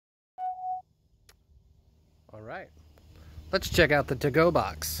right, let's check out the to-go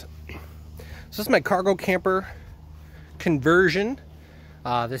box. So this is my cargo camper conversion.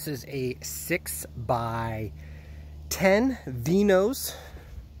 This is a 6x10 Vinos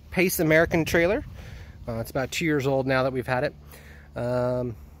Pace American trailer. It's about 2 years old now that we've had it.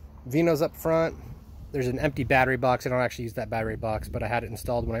 Vinos up front. There's an empty battery box. I don't actually use that battery box, but I had it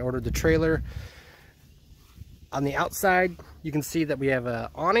installed when I ordered the trailer. On the outside, you can see that we have an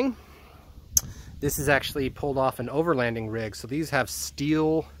awning. This is actually pulled off an overlanding rig. So these have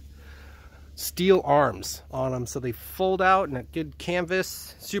steel arms on them. So they fold out and a good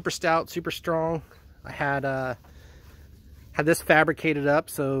canvas, super stout, super strong. I had this fabricated up.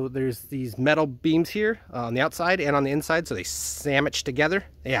 So there's these metal beams here on the outside and on the inside. So they sandwich together.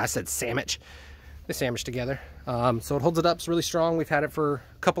 Yeah, I said sandwich. They sandwich together. So it holds it up. It's really strong. We've had it for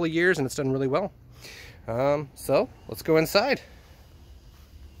a couple of years and it's done really well. So let's go inside.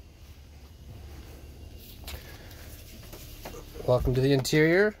 Welcome to the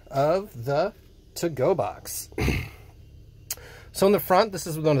interior of the to-go box. So in the front, this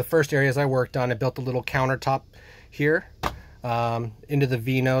is one of the first areas I worked on. I built a little countertop here into the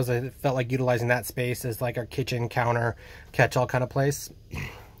Vinos. I felt like utilizing that space as like our kitchen counter catch-all kind of place. You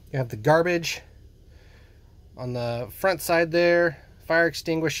have the garbage on the front side there, fire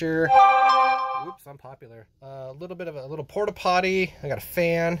extinguisher. Oops, unpopular. A little porta potty. I got a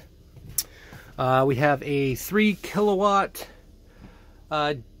fan. We have a 3 kilowatt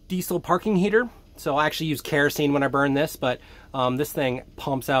diesel parking heater. So I actually use kerosene when I burn this, but this thing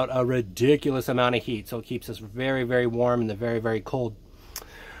pumps out a ridiculous amount of heat. So it keeps us very, very warm in the very, very cold.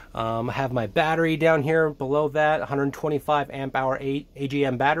 I have my battery down here below that, 125 amp hour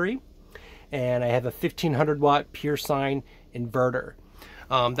AGM battery. And I have a 1500 watt pure sine inverter.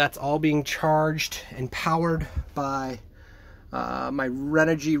 That's all being charged and powered by my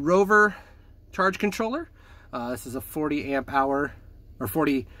Renogy Rover charge controller. This is a 40 amp hour or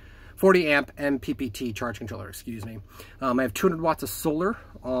 40 amp MPPT charge controller, excuse me. I have 200 watts of solar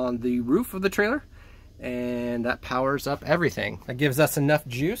on the roof of the trailer, and that powers up everything. That gives us enough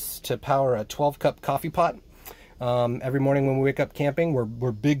juice to power a 12-cup coffee pot. Every morning when we wake up camping,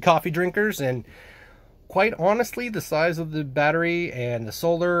 we're big coffee drinkers, and quite honestly, the size of the battery and the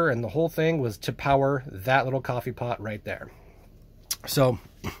solar and the whole thing was to power that little coffee pot right there. So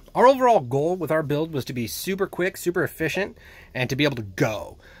our overall goal with our build was to be super quick, super efficient, and to be able to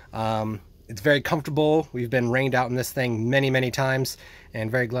go. It's very comfortable. We've been rained out in this thing many, many times, and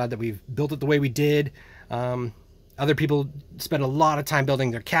very glad that we've built it the way we did. Other people spend a lot of time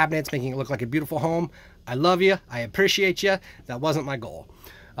building their cabinets, making it look like a beautiful home. I love you. I appreciate you. That wasn't my goal.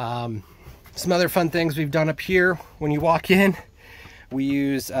 Some other fun things we've done up here. When you walk in, we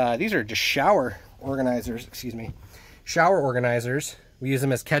use, these are just shower organizers, excuse me. Shower organizers. We use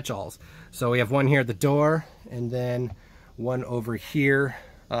them as catch-alls. So we have one here at the door and then one over here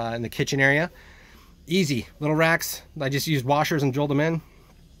in the kitchen area. Easy little racks. I just used washers and drilled them in.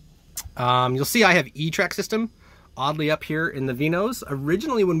 You'll see I have E-Track system oddly up here in the Vinos.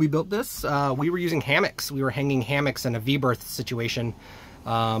 Originally when we built this, we were using hammocks. We were hanging hammocks in a V-berth situation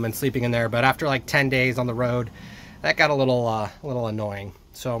and sleeping in there. But after like 10 days on the road, that got a little annoying.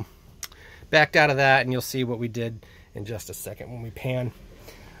 So backed out of that, and you'll see what we did in just a second when we pan.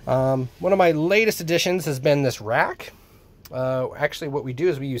 One of my latest additions has been this rack. Actually, what we do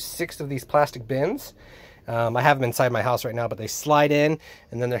is we use 6 of these plastic bins. I have them inside my house right now, but they slide in,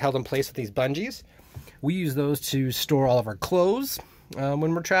 and then they're held in place with these bungees. We use those to store all of our clothes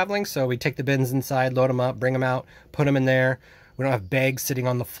when we're traveling. So we take the bins inside, load them up, bring them out, put them in there. We don't have bags sitting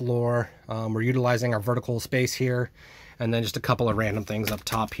on the floor. We're utilizing our vertical space here, and then just a couple of random things up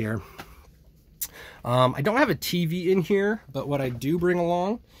top here. I don't have a TV in here, but what I do bring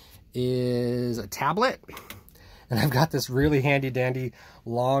along is a tablet. And I've got this really handy dandy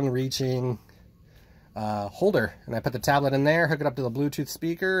long-reaching holder. And I put the tablet in there, hook it up to the Bluetooth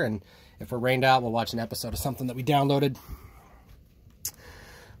speaker, and if we're rained out, we'll watch an episode of something that we downloaded.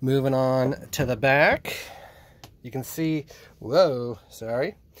 Moving on to the back, you can see, whoa,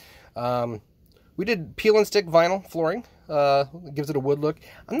 sorry. We did peel and stick vinyl flooring. It gives it a wood look.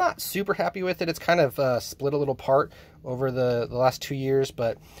 I'm not super happy with it. It's kind of split a little part over the last 2 years,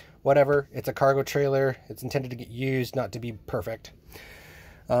 but whatever. It's a cargo trailer. It's intended to get used, not to be perfect.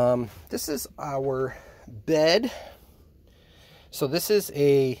 This is our bed. So this is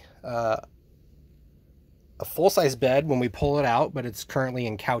a full-size bed when we pull it out, but it's currently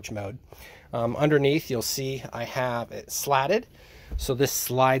in couch mode. Underneath, you'll see I have it slatted. So this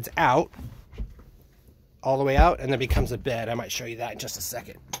slides out all the way out and then becomes a bed. I might show you that in just a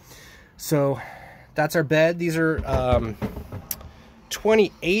second. So that's our bed. These are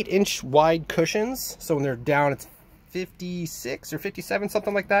 28-inch wide cushions. So when they're down, it's 56 or 57,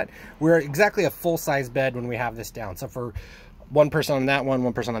 something like that. We're exactly a full-size bed when we have this down. So for one person on that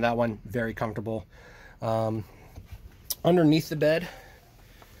one person on that one, very comfortable. Underneath the bed,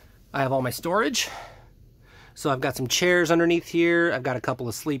 I have all my storage. So I've got some chairs underneath here. I've got a couple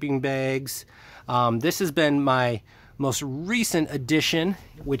of sleeping bags. This has been my most recent addition,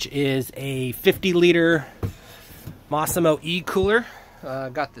 which is a 50-liter Massimo e-cooler.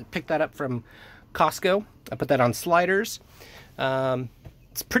 Picked that up from Costco. I put that on sliders.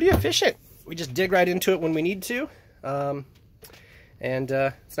 It's pretty efficient. We just dig right into it when we need to.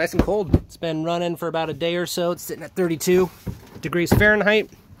 It's nice and cold. It's been running for about a day or so. It's sitting at 32 degrees Fahrenheit.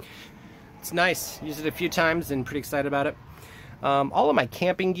 It's nice. Used it a few times and pretty excited about it. All of my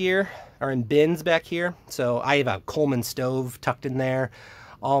camping gear are in bins back here. So I have a Coleman stove tucked in there.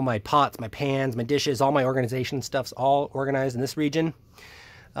 All my pots, my pans, my dishes, all my organization stuff's all organized in this region.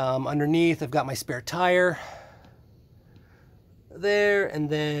 Underneath, I've got my spare tire there, and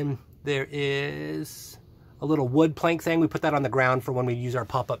then there is a little wood plank thing. We put that on the ground for when we use our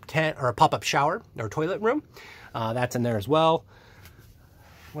pop-up tent or a pop-up shower or toilet room. That's in there as well.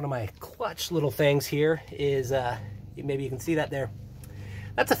 One of my clutch little things here is, maybe you can see that there.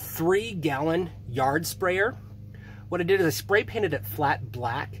 That's a 3-gallon yard sprayer. What I did is I spray painted it flat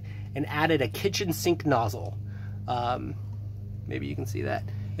black and added a kitchen sink nozzle. Maybe you can see that.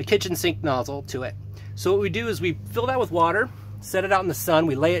 A kitchen sink nozzle to it. So what we do is we fill that with water, set it out in the sun,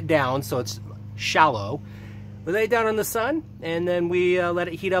 we lay it down so it's shallow. We lay it down in the sun, and then we let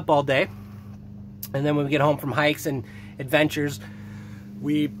it heat up all day. And then when we get home from hikes and adventures,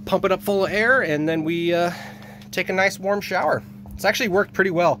 we pump it up full of air, and then we take a nice warm shower. It's actually worked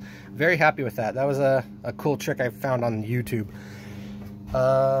pretty well. Very happy with that. That was a cool trick I found on YouTube.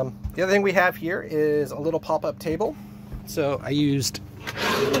 The other thing we have here is a little pop-up table. So I used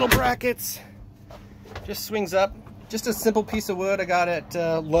little brackets. Just swings up. Just a simple piece of wood I got at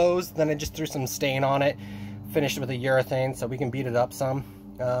Lowe's. Then I just threw some stain on it. Finished it with a urethane so we can beat it up some.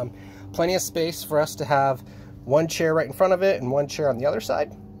 Plenty of space for us to have one chair right in front of it and one chair on the other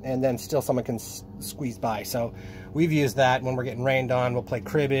side, and then still someone can squeeze by. So we've used that when we're getting rained on. We'll play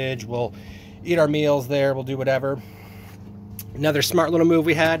cribbage, we'll eat our meals there, we'll do whatever. Another smart little move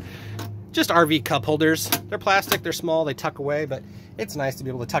we had, just RV cup holders. They're plastic, they're small, they tuck away, but it's nice to be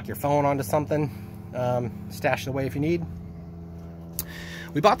able to tuck your phone onto something, stash it away if you need.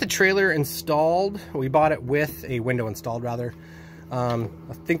 We bought the trailer installed. We bought it with a window installed, rather. I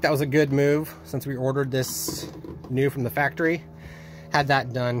think that was a good move since we ordered this new from the factory. Had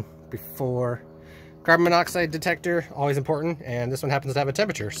that done before. Carbon monoxide detector, always important, and this one happens to have a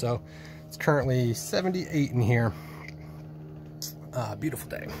temperature, so it's currently 78 in here. Beautiful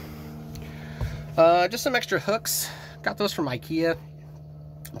day. Just some extra hooks. Got those from IKEA.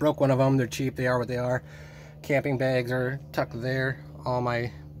 Broke one of them. They're cheap. They are what they are. Camping bags are tucked there. All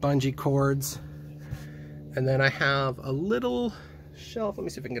my bungee cords. And then I have a little shelf. Let me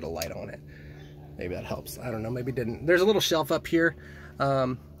see if I can get a light on it. Maybe that helps. I don't know. Maybe it didn't. There's a little shelf up here.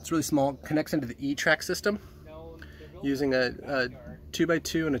 It's really small. Connects into the E-Track system. Using a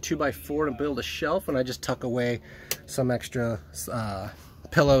 2x2 and a 2x4 to build a shelf, and I just tuck away some extra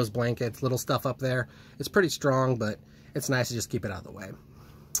pillows, blankets, little stuff up there. It's pretty strong, but it's nice to just keep it out of the way.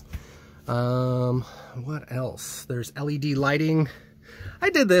 What else? There's LED lighting. I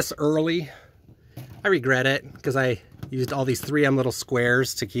did this early. I regret it because I used all these 3M little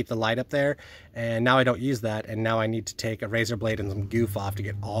squares to keep the light up there, and now I don't use that, and now I need to take a razor blade and some goof off to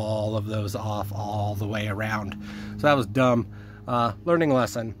get all of those off all the way around. So that was dumb. Learning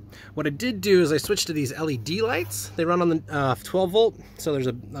lesson. What I did do is I switched to these LED lights. They run on the 12 volt, so there's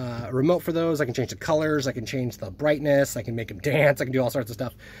a remote for those. I can change the colors, I can change the brightness, I can make them dance, I can do all sorts of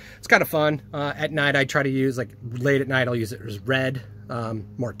stuff. It's kind of fun. At night I try to use, like late at night I'll use it as red,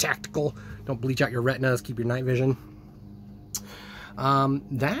 more tactical. Don't bleach out your retinas, keep your night vision.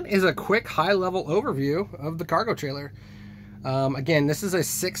 That is a quick high-level overview of the cargo trailer. Again, this is a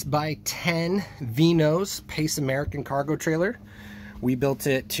 6x10 V-nose Pace American cargo trailer. We built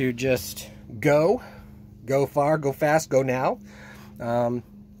it to just go far, go fast, go now.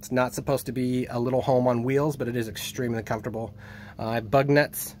 It's not supposed to be a little home on wheels, but it is extremely comfortable. I have bug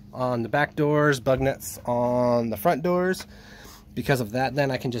nets on the back doors, bug nets on the front doors. Because of that,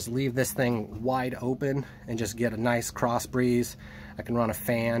 then I can just leave this thing wide open and just get a nice cross breeze. I can run a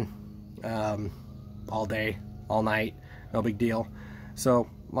fan all day, all night, no big deal. So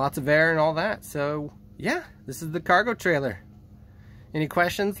lots of air and all that. So yeah, this is the cargo trailer. Any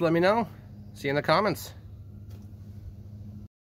questions, let me know. See you in the comments.